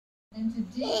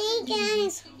Hey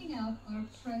guys! Picking out our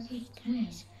precious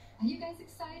twins. Are you guys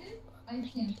excited? I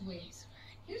can't wait.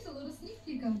 Here's a little sneak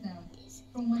peek of them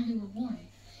from when they were born.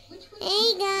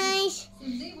 Hey guys!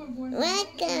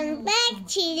 Welcome back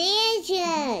to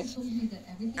Legends!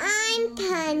 I'm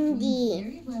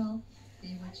Pandy.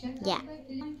 Yeah.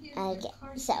 Okay,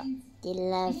 so, do you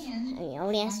love... I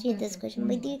already asked you this question,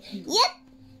 but do you... Yep!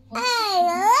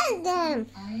 I love them!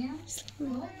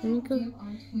 Let me go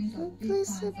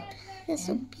close up. They're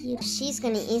so beautiful. She's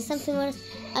gonna eat something with us.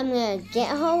 I'm gonna get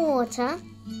her water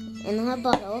in her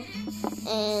bottle,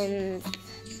 and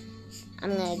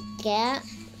I'm gonna get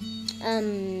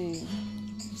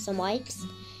some wipes,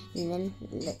 and then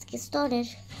let's get started.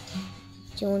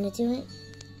 Do you want to do it?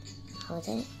 Hold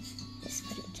it. Just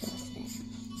put it towards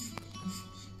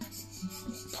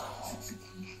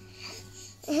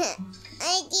there.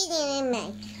 I did it in my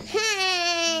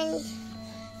hand.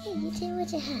 Hey, you did it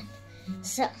with your hand.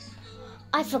 So,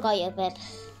 I forgot your bib.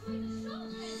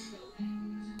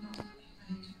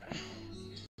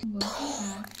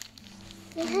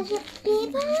 You have your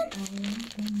bib on?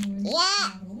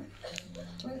 Yeah.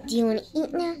 Do you want to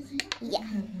eat now? Yeah.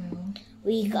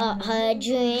 We got her a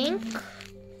drink.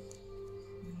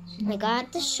 I got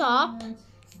at the shop.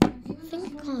 I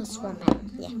think it costs £1.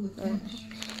 Yeah.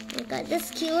 We got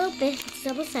this cute little bit. It's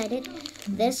double-sided.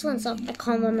 This one's up. I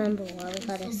can't remember where we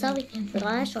got it. So we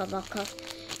got a shop locker.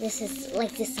 This is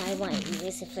like this side wipe. You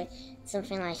use it for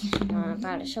something like I'm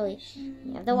about to show you.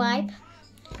 You have the wipe,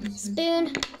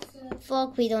 spoon,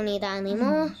 fork. We don't need that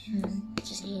anymore.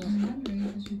 Just need to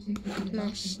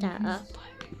mash that up.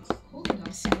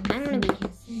 So I'm gonna be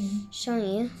showing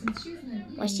you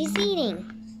what she's eating.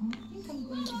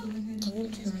 Can you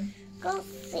just go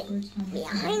sit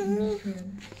behind me?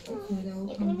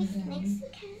 You're gonna be next to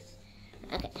cat.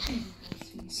 Okay.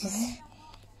 Just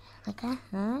like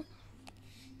that.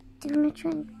 I'm gonna try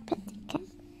and pet the cat.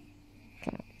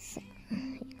 Okay, so you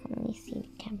can only see the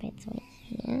cat beds right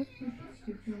here.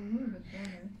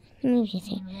 Move your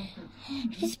thing.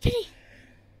 She's pretty.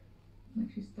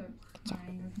 Good job.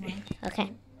 Okay,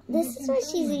 this is what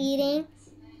she's eating.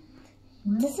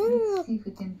 Doesn't look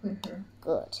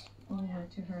good.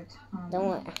 Don't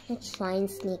worry, I'm gonna try and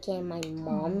sneak in my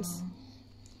mom's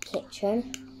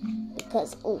kitchen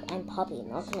because I'm probably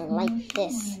not gonna like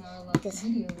this. I'm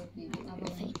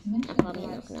probably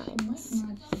not gonna like this.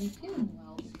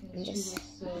 And just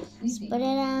spread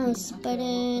it out, spread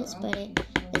it.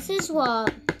 This is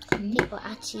what people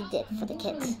actually did for the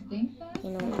kids.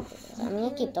 You know, so I'm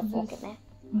gonna keep the fork in there.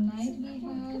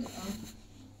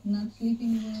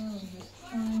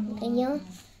 Okay, your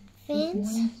friends.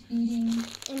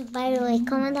 And by the way,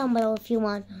 comment down below if you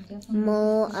want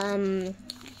more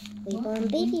reborn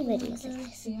baby videos like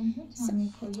this. So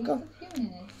let's go.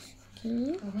 Okay.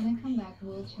 When I come back,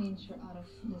 we'll change her out of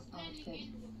this outfit.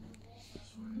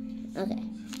 Okay.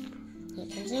 Here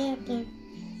comes the airplane.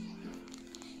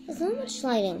 There's not much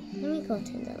lighting. Let me go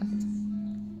turn the lights.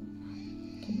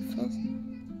 Okay, first,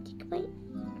 take a bite.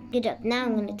 Good job. Now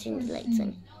I'm going to turn the lights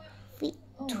on. 3,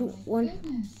 2, 1.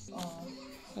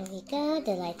 There we go.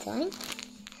 The lights on.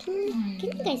 Can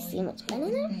you guys see much better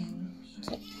now?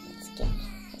 Okay, let's get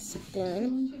a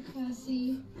spoon.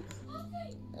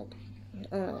 Okay.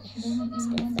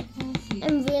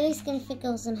 I'm really scared if it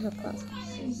goes in her clothes.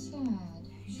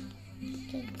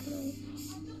 Okay,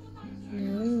 no.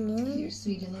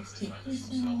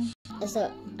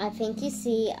 So I think you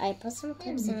see I put some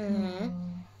clips in her hair.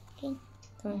 Okay,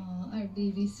 come on. Our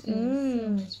baby's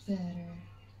feeling so much better.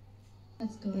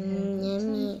 Let's go ahead and put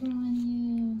her on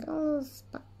you. Go a little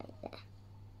spot right there.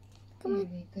 Come on. There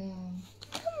we go.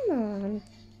 Come on.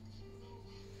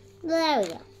 There we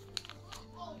go.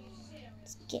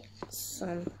 Get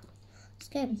some. Let's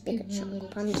get a bigger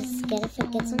chunk. I'm just scared if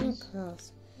it gets on your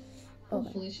clothes.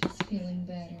 Hopefully she's feeling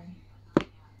better.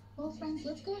 Well, friends,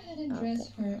 let's go ahead and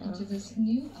dress her into this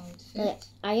new outfit. Okay,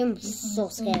 I am so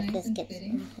scared if this gets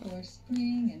for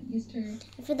spring and Easter.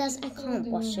 If it does, I can't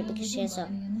wash it because she has a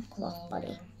cloth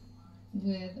body.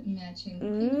 With matching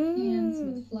pink pants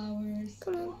with flowers.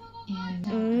 Come on. And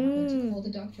now I'm going to call the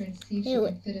doctor and see if she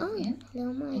can fit us in.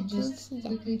 And just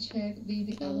quickly check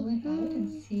baby Evelyn out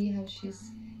and see how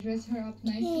she's dress her up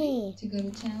nicely to go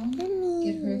to town. Get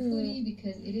her a hoodie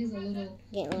because it is a little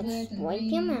wet and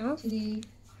rainy today.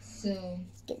 So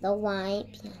get the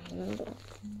wipe.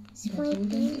 That's what we're going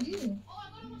to do.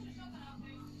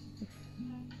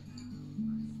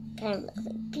 Kind of looks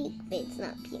like pink, but it's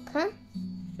not pink, huh?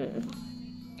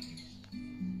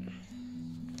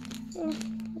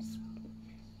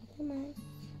 Come on.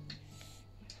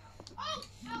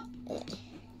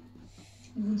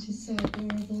 Isn't she so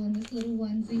adorable in this little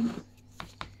onesie?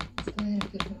 Let's ahead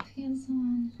and put her pants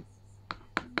on.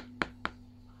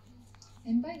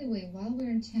 And by the way, while we're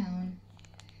in town,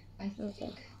 I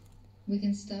think we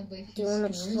can stop by a few Do you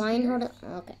want to try and hold it?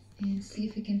 Okay. And see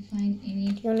if we can find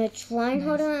any. Do you want to try and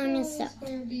hold it on yourself?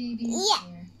 Yeah.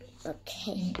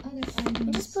 Okay.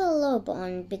 I'll just put a little bit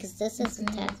on because this is a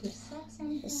test.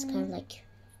 It's kind of like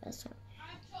this one.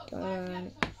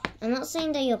 I'm not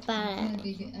saying that you're bad.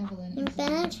 You're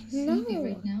bad? No.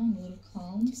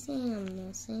 Just saying I'm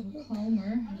not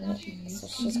saying. So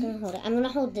she's gonna hold it. I'm gonna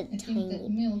hold it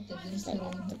tiny. Just like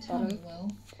at the bottom.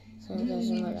 So it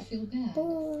doesn't like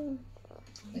boom.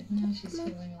 But now she's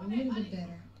feeling a little bit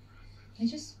better. I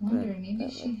just wonder, maybe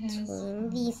she has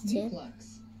these two.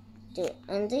 reflux. Do it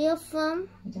under your thumb.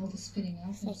 With all the spitting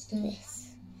out and like stuff.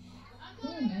 This.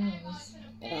 Who knows?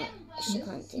 She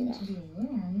can't do that. To be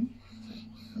warm,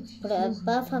 Put it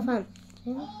above her thumb.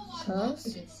 so that's a Close.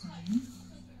 good sign.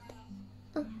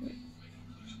 Oh.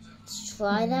 Let's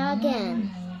try that again.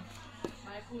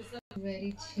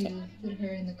 Ready to put her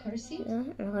in the car seat? Yeah,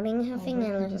 I'm holding her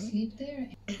finger a To little. sleep there.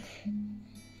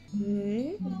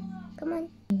 Come on.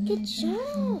 Good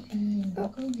job.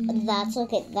 That's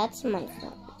okay. That's my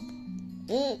fault.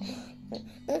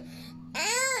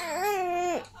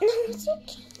 No, it's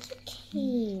okay. It's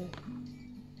okay.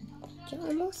 You're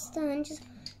almost done. Just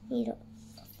need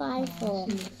 5 4.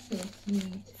 Just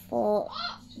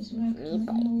rock her a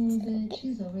little bit.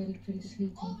 She's already pretty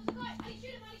sleepy.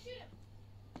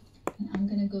 And I'm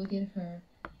gonna go get her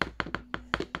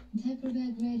diaper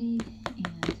bag ready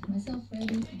and myself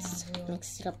ready, and we'll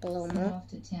Mix it up a little head more. off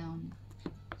to town.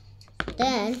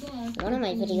 Then, one of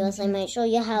my videos, I might show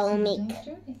you how to make a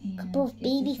couple of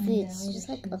baby foods. Just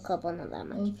like a couple, not that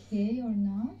much. Okay or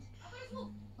not?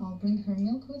 I'll bring her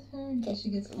milk with her until she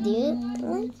gets Do you home.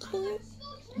 like it?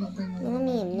 We'll bring her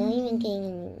Mommy, I'm not even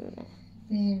getting.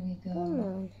 There we Come go.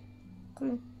 on. Come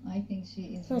on. I think she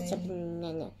is What's a ready.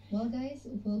 banana? Well, guys,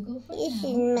 we'll go for This now.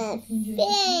 is my Enjoy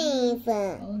the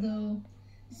favorite. Although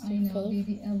I know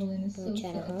baby Evelyn is so We'll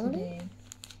try to sad hold it. today.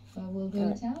 But we'll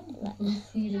go to town, hopefully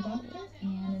see the doctor,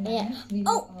 and in the Yeah. next video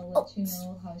I'll let you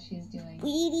know how she's doing.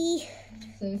 Sweetie.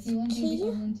 So if you want baby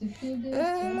Evelyn to feel good, go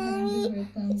ahead and Mommy, give her a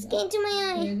thumbs it's up. getting to my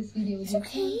Share eye. this video with It's your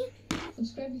okay. friends.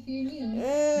 Subscribe if you're new. So you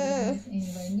don't miss any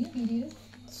of our new videos.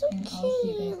 It's And I'll see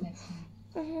you okay. guys next time.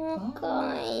 Oh,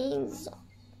 guys.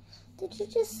 Did you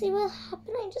just see what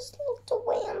happened? I just looked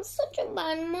away. I'm such a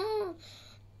bad mom.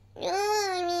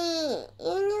 Mommy,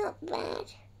 you're not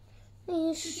bad. Are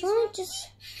you sure? I just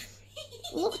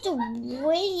looked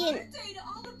away and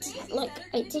like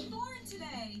I did. No,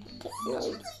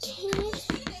 you can't.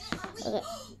 Okay.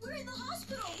 We're in the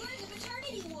hospital. We're in the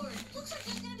maternity ward. Looks like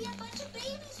there's gonna be a bunch of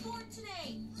babies born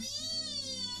today. Yay!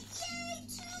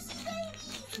 Tuesday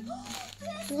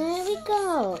babies! There we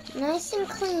go. Nice and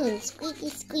clean. Squeaky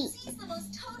squeak. These the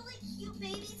most totally cute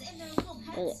babies and their little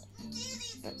pets.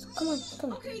 Come on,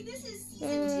 come on. Okay, this is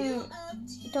season 2 of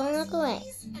Don't look away.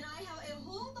 Tuesdays, and I have a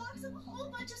whole box of a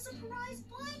whole bunch of surprise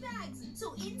blind bags.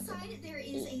 So inside there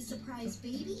is a surprise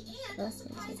baby and a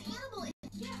surprise animal.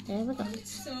 There we go. It's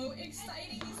so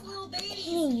exciting, these little babies.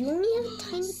 Hey, you only have a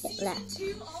tiny bit left.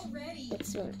 Season 2 already.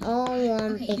 It's been all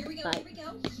one Okay, big here we go, fight. here we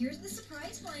go. Here's the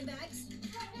surprise blind bags.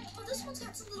 Oh, this one's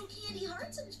got some little candy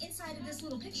hearts inside of this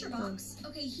little picture box.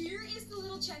 Okay, here is the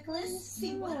little checklist.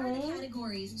 See, what are the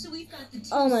categories? So we've got the 2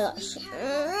 Oh my gosh. sweet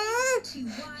category, 2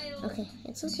 wild, Okay,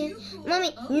 it's okay. 2 cool, Mommy,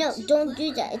 oh, no, 2 don't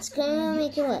do clever, that. It's gonna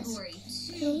make it worse. category, 2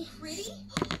 Okay. pretty.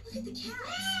 Look at the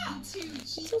cats. 2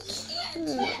 cheeky okay. and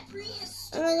 2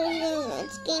 prehistoric.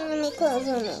 It's getting me close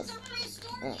on this. These are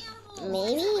prehistoric animals.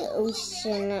 Maybe we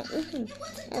should not.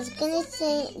 I was gonna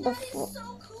say before,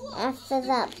 after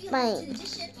that fight.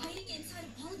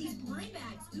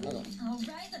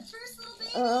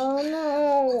 Oh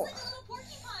no!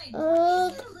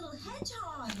 Oh. Little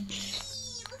hedgehog.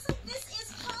 Looks like this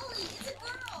is Polly. It's a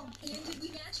girl. And did we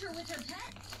match her with her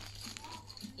pet?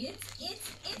 It's. Yes,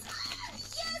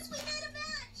 we made a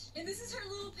match. And this is her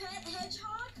little pet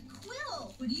hedgehog,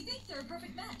 Quill. What do you think? They're a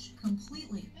perfect match.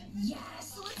 Completely.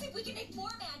 Yes. So let's see if we can make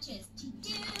more matches.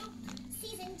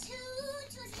 Season 2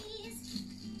 twisties.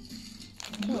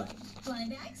 Blind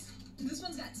bags. This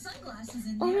one's got sunglasses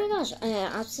in there. Oh my gosh! I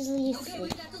absolutely Okay,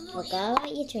 we've got the little forgot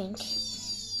about your drink.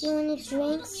 Do you want to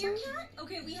drink some?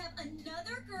 Okay, we have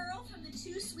another girl from the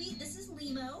 2 Sweet. This is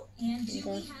Limo. And do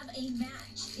we have a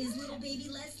match? Is little baby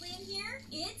Leslie in here?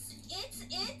 It's.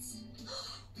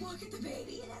 Look at the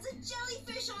baby. It has a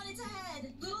jellyfish on its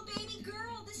head. Little baby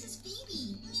girl. This is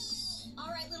Phoebe. All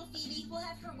right, little Phoebe. We'll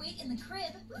have her wait in the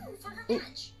crib for her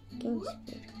match.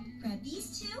 Grab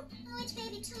these 2. Which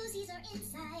baby twosies are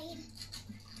inside?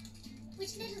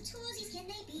 Which little toolsies can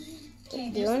they be? Do Okay,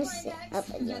 you there's want the to sit wine up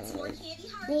bags. and Got some more down? candy There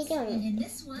you hearts. go. And in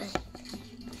this one,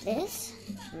 This?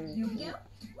 here we go.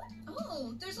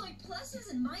 Oh, there's like pluses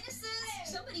and minuses.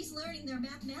 Somebody's learning their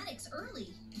mathematics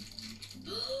early.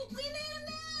 We made a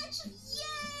match!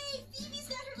 Yay! Phoebe's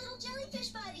got her little jellyfish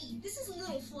buddy. This is a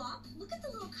little flop. Look at the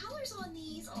little colors on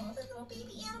these. Oh, the little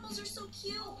baby animals are so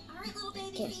cute. All right, little baby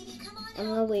Okay. Phoebe, come on I'm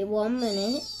out. gonna wait 1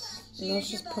 minute. And then Here's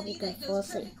she's your probably buddy gonna that fall goes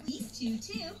asleep. perfectly. These two,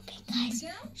 too. Okay, guys. Here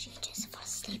we go. She just fell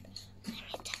asleep. I'm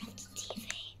gonna turn on the TV.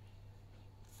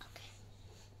 Okay.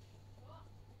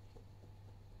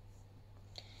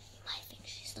 You might think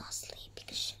she's not asleep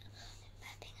because she's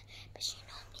burping, but she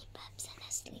normally burps and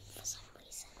is asleep for some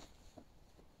reason.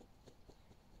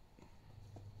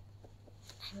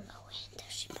 I'm gonna wait until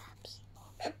she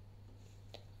burps.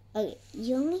 Okay,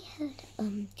 you only heard the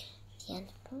end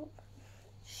of the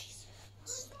she's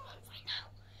asleep right now.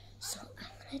 So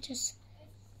I'm gonna just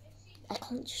I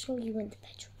can't show you in the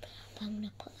bedroom, but I'm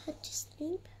gonna put her to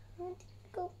sleep. I want to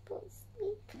go to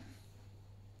sleep.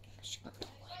 She can't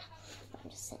talk right now. I'm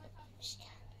just saying she can.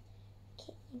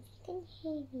 Okay, if you can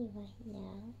hear me right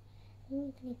now, then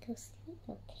you're gonna go sleep,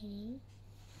 okay?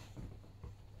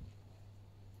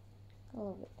 Go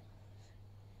over there.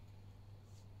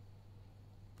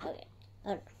 Okay.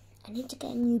 I need to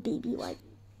get a new baby wipe.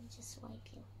 Let me just wipe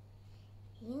you.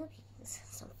 Yeah, because there's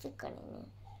something good in it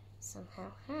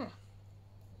somehow, huh?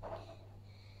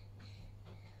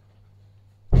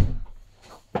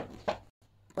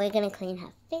 We're gonna clean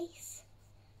her face.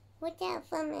 Look out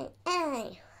for my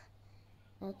eye.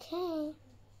 Okay.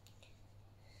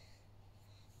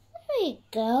 There we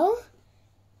go.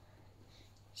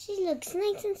 She looks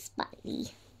nice and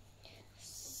spotty.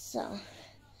 So,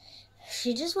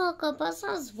 she just woke up as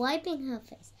I was wiping her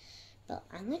face. But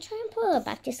I'm gonna try and put her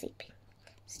back to sleep.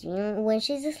 So when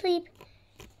she's asleep,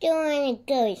 you don't want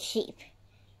to go to sleep.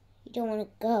 You don't want to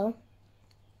go.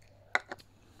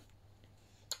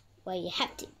 Well, you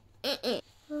have to.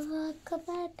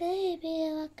 Rock-a-bye, baby,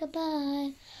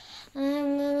 rock-a-bye.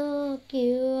 I'm gonna rock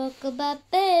you, rock-a-bye,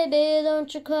 baby,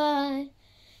 don't you cry.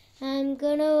 I'm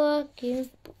gonna rock you.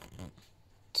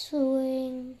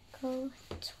 Twinkle,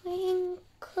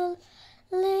 twinkle,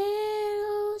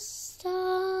 little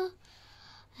star,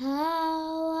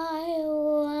 how I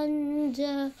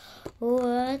wonder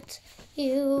what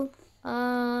you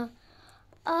are.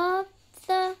 Up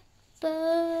the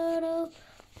bird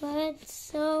went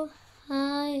so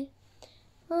high,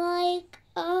 like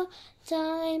a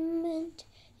diamond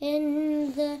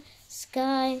in the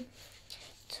sky.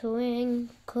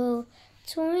 Twinkle,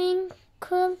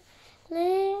 twinkle,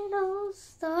 little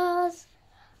stars,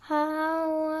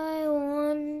 how I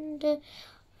wonder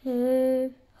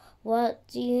what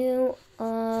you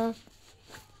are.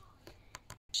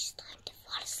 She's time to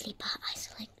fall asleep. Her eyes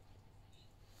are like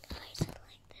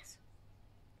this.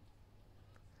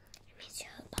 It means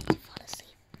you're about to fall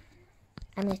asleep.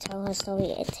 I'm gonna tell her story.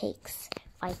 It takes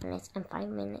 5 minutes and 5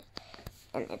 minutes,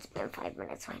 and it's been 5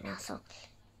 minutes right now. So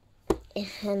in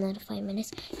another 5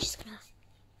 minutes, she's gonna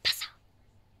pass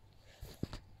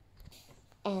out.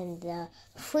 And the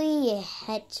 3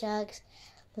 hedgehogs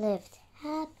lived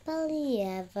happily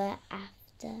ever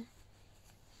after.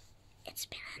 It's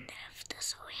been under the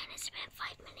story and it's been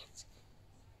 5 minutes.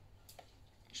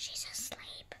 She's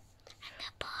asleep. I'm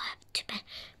gonna put her to bed.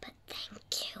 But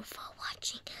thank you for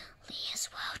watching Leah's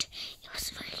World. It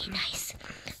was really nice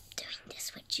doing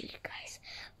this with you guys.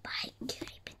 Bye,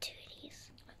 cutie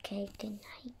patooties. Okay, good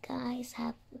night, guys.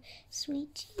 Have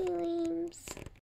sweet dreams.